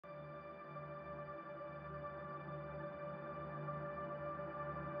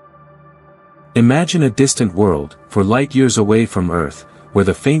Imagine a distant world, for light years away from Earth, where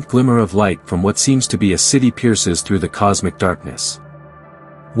the faint glimmer of light from what seems to be a city pierces through the cosmic darkness.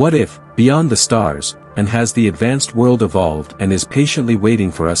 What if, beyond the stars, and has the advanced world evolved and is patiently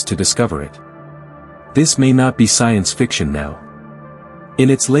waiting for us to discover it? This may not be science fiction now. In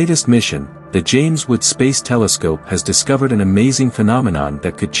its latest mission, the James Webb Space Telescope has discovered an amazing phenomenon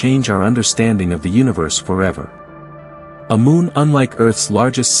that could change our understanding of the universe forever. A moon unlike Earth's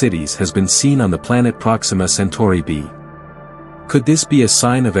largest cities has been seen on the planet Proxima Centauri b. Could this be a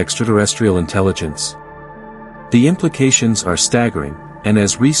sign of extraterrestrial intelligence? The implications are staggering, and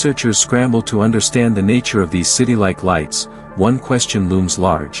as researchers scramble to understand the nature of these city-like lights, one question looms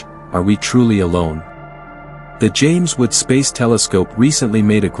large: are we truly alone? The James Webb Space Telescope recently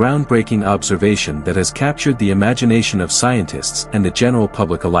made a groundbreaking observation that has captured the imagination of scientists and the general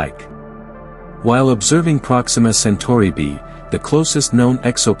public alike. While observing Proxima Centauri b, the closest known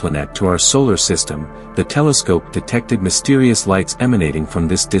exoplanet to our solar system, the telescope detected mysterious lights emanating from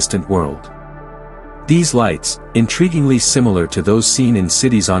this distant world. These lights, intriguingly similar to those seen in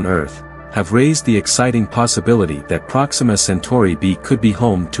cities on Earth, have raised the exciting possibility that Proxima Centauri b could be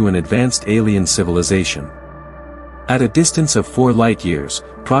home to an advanced alien civilization. At a distance of 4 light-years,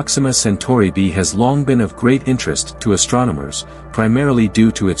 Proxima Centauri b has long been of great interest to astronomers, primarily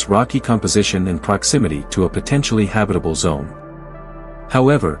due to its rocky composition and proximity to a potentially habitable zone.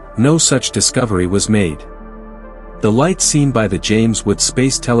 However, no such discovery was made. The light seen by the James Webb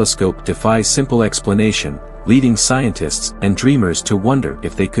Space Telescope defies simple explanation, leading scientists and dreamers to wonder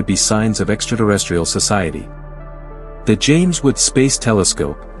if they could be signs of extraterrestrial society. The James Webb Space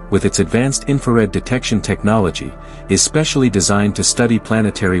Telescope, with its advanced infrared detection technology, is specially designed to study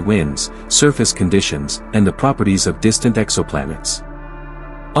planetary winds, surface conditions, and the properties of distant exoplanets.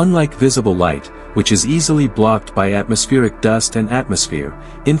 Unlike visible light, which is easily blocked by atmospheric dust and atmosphere,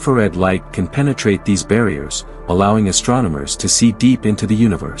 infrared light can penetrate these barriers, allowing astronomers to see deep into the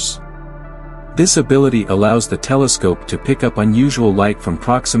universe. This ability allows the telescope to pick up unusual light from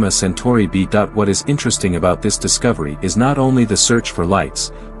Proxima Centauri b. What is interesting about this discovery is not only the search for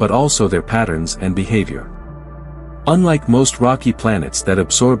lights, but also their patterns and behavior. Unlike most rocky planets that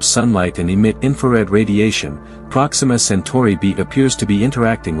absorb sunlight and emit infrared radiation, Proxima Centauri b appears to be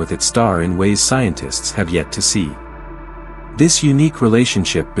interacting with its star in ways scientists have yet to see. This unique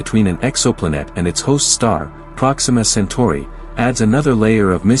relationship between an exoplanet and its host star, Proxima Centauri, adds another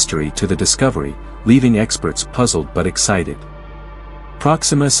layer of mystery to the discovery, leaving experts puzzled but excited.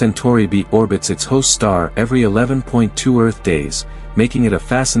 Proxima Centauri b orbits its host star every 11.2 Earth days, making it a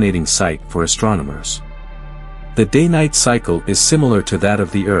fascinating sight for astronomers. The day-night cycle is similar to that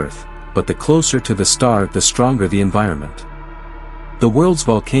of the Earth, but the closer to the star the stronger the environment. The world's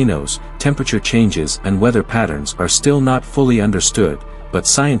volcanoes, temperature changes and weather patterns are still not fully understood, but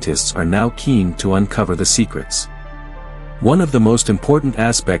scientists are now keen to uncover the secrets. One of the most important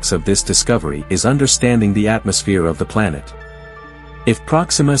aspects of this discovery is understanding the atmosphere of the planet. If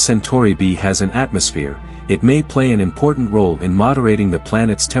Proxima Centauri b has an atmosphere, it may play an important role in moderating the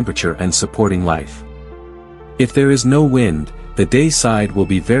planet's temperature and supporting life. If there is no wind, the day side will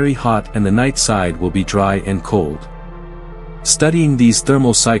be very hot and the night side will be dry and cold. Studying these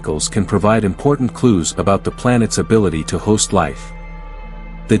thermal cycles can provide important clues about the planet's ability to host life.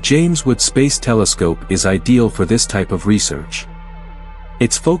 The James Webb Space Telescope is ideal for this type of research.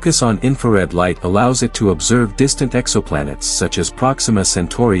 Its focus on infrared light allows it to observe distant exoplanets such as Proxima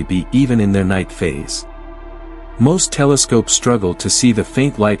Centauri b even in their night phase. Most telescopes struggle to see the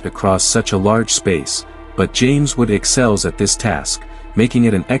faint light across such a large space, but James Webb excels at this task, making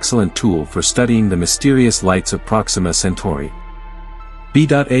it an excellent tool for studying the mysterious lights of Proxima Centauri b.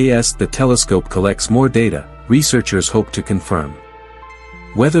 As the telescope collects more data, researchers hope to confirm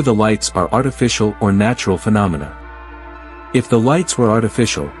whether the lights are artificial or natural phenomena. If the lights were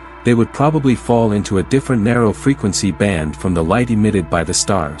artificial, they would probably fall into a different narrow frequency band from the light emitted by the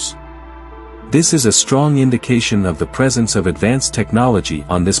stars. This is a strong indication of the presence of advanced technology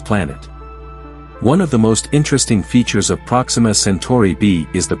on this planet. One of the most interesting features of Proxima Centauri b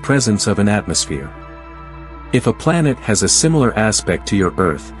is the presence of an atmosphere. If a planet has a similar aspect to your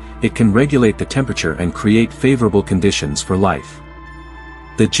Earth, it can regulate the temperature and create favorable conditions for life.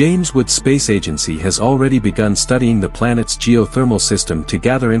 The James Webb Space Agency has already begun studying the planet's geothermal system to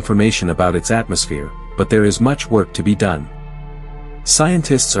gather information about its atmosphere, but there is much work to be done.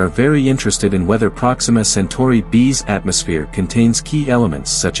 Scientists are very interested in whether Proxima Centauri b's atmosphere contains key elements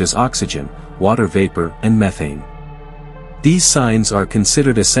such as oxygen, water vapor, and methane. These signs are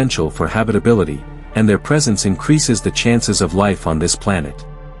considered essential for habitability, and their presence increases the chances of life on this planet.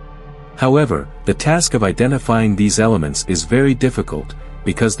 However, the task of identifying these elements is very difficult,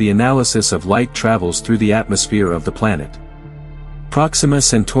 because the analysis of light travels through the atmosphere of the planet. Proxima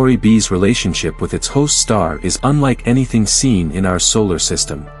Centauri b's relationship with its host star is unlike anything seen in our solar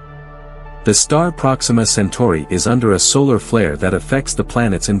system. The star Proxima Centauri is under a solar flare that affects the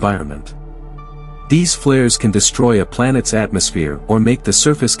planet's environment. These flares can destroy a planet's atmosphere or make the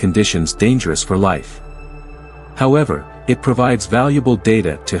surface conditions dangerous for life. However, it provides valuable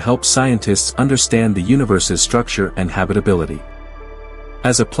data to help scientists understand the universe's structure and habitability.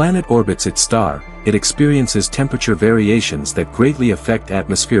 As a planet orbits its star, it experiences temperature variations that greatly affect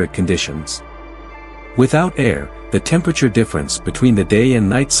atmospheric conditions. Without air, the temperature difference between the day and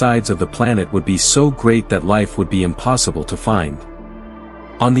night sides of the planet would be so great that life would be impossible to find.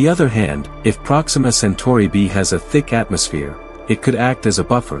 On the other hand, if Proxima Centauri b has a thick atmosphere, it could act as a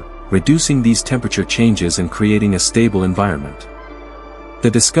buffer, reducing these temperature changes and creating a stable environment.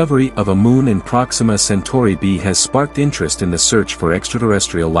 The discovery of a moon in Proxima Centauri b has sparked interest in the search for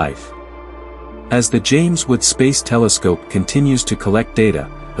extraterrestrial life. As the James Webb Space Telescope continues to collect data,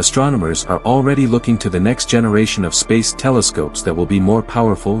 astronomers are already looking to the next generation of space telescopes that will be more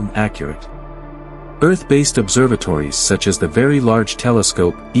powerful and accurate. Earth-based observatories such as the Very Large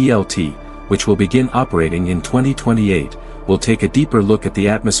Telescope, ELT, which will begin operating in 2028, will take a deeper look at the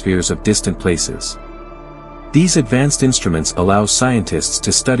atmospheres of distant places. These advanced instruments allow scientists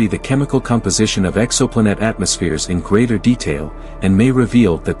to study the chemical composition of exoplanet atmospheres in greater detail, and may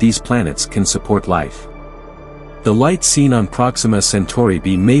reveal that these planets can support life. The light seen on Proxima Centauri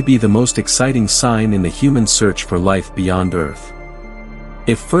b may be the most exciting sign in the human search for life beyond Earth.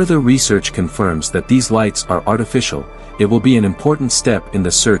 If further research confirms that these lights are artificial, it will be an important step in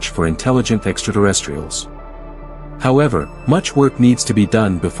the search for intelligent extraterrestrials. However, much work needs to be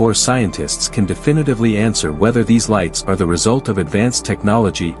done before scientists can definitively answer whether these lights are the result of advanced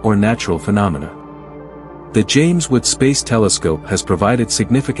technology or natural phenomena. The James Webb Space Telescope has provided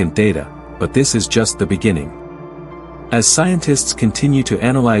significant data, but this is just the beginning. As scientists continue to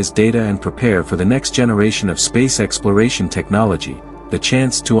analyze data and prepare for the next generation of space exploration technology, the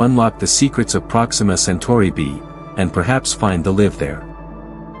chance to unlock the secrets of Proxima Centauri b, and perhaps find the life there.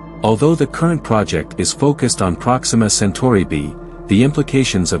 Although the current project is focused on Proxima Centauri b, the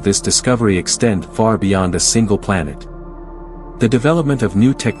implications of this discovery extend far beyond a single planet. The development of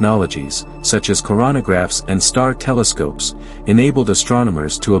new technologies, such as coronagraphs and star telescopes, enabled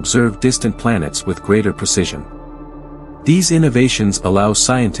astronomers to observe distant planets with greater precision. These innovations allow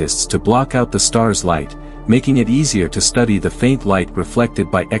scientists to block out the star's light, making it easier to study the faint light reflected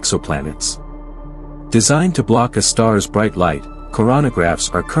by exoplanets. Designed to block a star's bright light,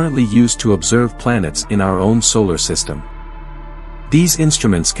 coronagraphs are currently used to observe planets in our own solar system. These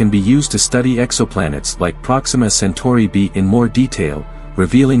instruments can be used to study exoplanets like Proxima Centauri b in more detail,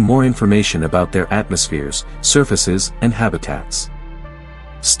 revealing more information about their atmospheres, surfaces, and habitats.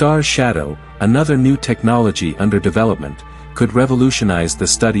 Star shadow, another new technology under development, could revolutionize the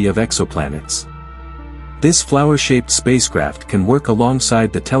study of exoplanets. This flower-shaped spacecraft can work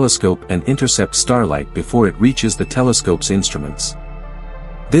alongside the telescope and intercept starlight before it reaches the telescope's instruments.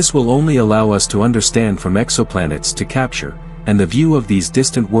 This will only allow us to understand from exoplanets to capture, and the view of these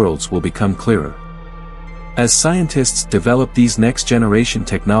distant worlds will become clearer. As scientists develop these next-generation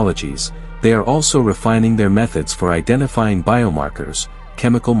technologies, they are also refining their methods for identifying biomarkers,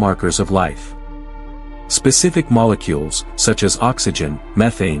 chemical markers of life. Specific molecules, such as oxygen,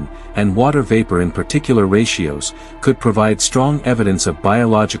 methane, and water vapor in particular ratios, could provide strong evidence of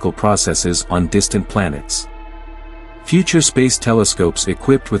biological processes on distant planets. Future space telescopes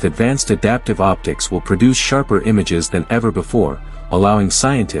equipped with advanced adaptive optics will produce sharper images than ever before, allowing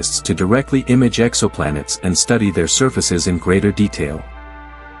scientists to directly image exoplanets and study their surfaces in greater detail.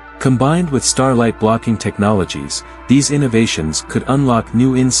 Combined with starlight blocking technologies, these innovations could unlock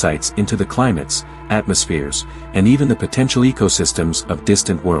new insights into the climates, atmospheres, and even the potential ecosystems of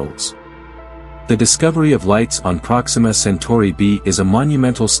distant worlds. The discovery of lights on Proxima Centauri b is a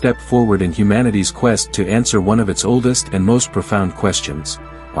monumental step forward in humanity's quest to answer one of its oldest and most profound questions: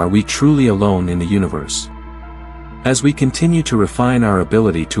 are we truly alone in the universe? As we continue to refine our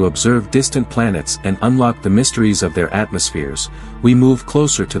ability to observe distant planets and unlock the mysteries of their atmospheres, we move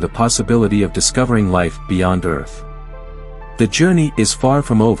closer to the possibility of discovering life beyond Earth. The journey is far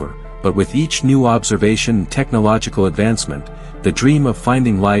from over, but with each new observation and technological advancement, the dream of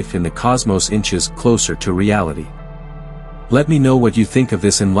finding life in the cosmos inches closer to reality. Let me know what you think of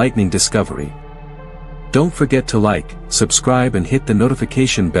this enlightening discovery. Don't forget to like, subscribe and hit the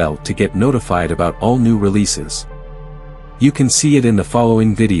notification bell to get notified about all new releases. You can see it in the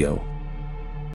following video.